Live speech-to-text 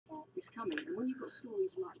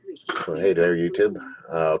Well, hey there, YouTube.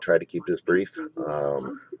 I'll try to keep this brief.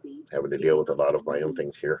 Having to deal with a lot of my own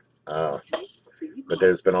things here. But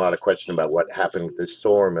there's been a lot of question about what happened with this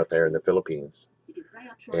storm out there in the Philippines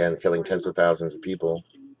and killing tens of thousands of people.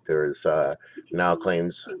 There's now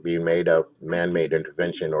claims being made of man-made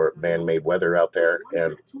intervention or man-made weather out there,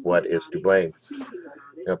 and what is to blame.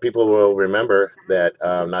 You know, people will remember that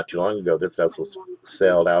not too long ago, this vessel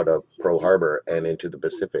sailed out of Pearl Harbor and into the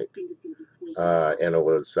Pacific. And it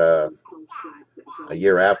was a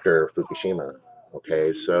year after Fukushima.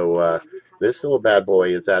 Okay, so this little bad boy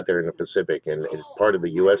is out there in the Pacific and is part of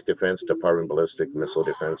the U.S. Defense Department Ballistic Missile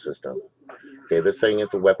Defense System. Okay, this thing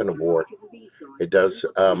is a weapon of war. It does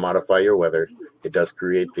modify your weather. It does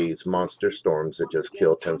create these monster storms that just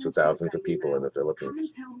kill tens of thousands of people in the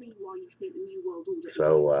Philippines.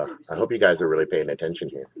 So I hope you guys are really paying attention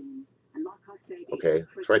here. Okay,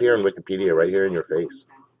 it's right here on Wikipedia, right here in your face.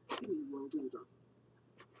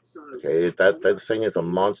 Okay, that thing is a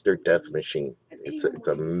monster death machine. It's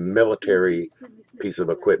a military piece of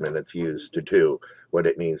equipment that's used to do what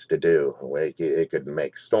it needs to do. It could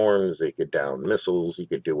make storms, it could down missiles, you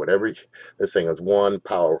could do whatever. This thing is one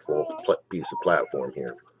powerful piece of platform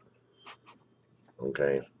here.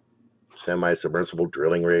 Okay, semi-submersible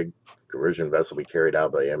drilling rig, conversion vessel we carried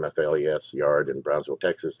out by MFLES yard in Brownsville,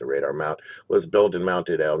 Texas. The radar mount was built and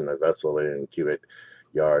mounted on the vessel in Cubitt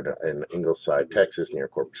yard in Ingleside, Texas, near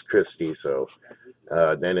Corpus Christi. So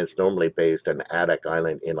then it's normally based on Adak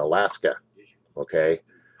Island in Alaska, okay,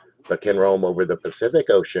 but can roam over the Pacific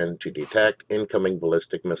Ocean to detect incoming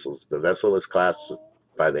ballistic missiles. The vessel is classed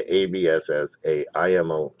by the ABS as a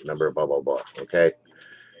IMO number, blah blah blah. Okay,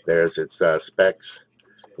 there's its specs.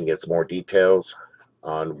 You can get some more details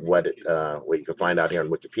on what you can find out here on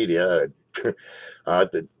Wikipedia. I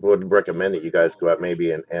would recommend that you guys go out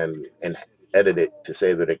maybe and edit it to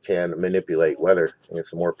say that it can manipulate weather and get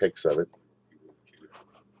some more pics of it.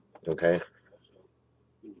 Okay.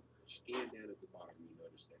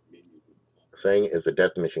 This thing is a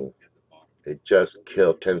death machine. It just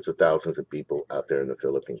killed tens of thousands of people out there in the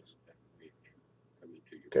Philippines.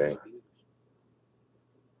 Okay.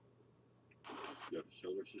 I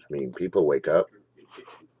mean, people wake up.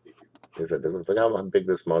 Look how big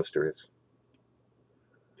this monster is.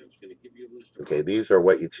 Okay, these are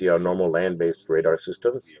what you'd see on normal land-based radar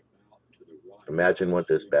systems. Imagine what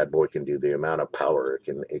this bad boy can do, the amount of power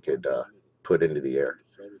it could put into the air.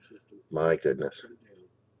 My goodness.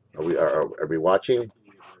 Are we watching?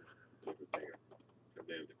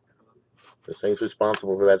 This thing's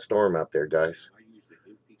responsible for that storm out there, guys.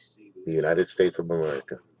 The United States of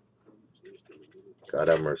America. God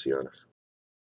have mercy on us.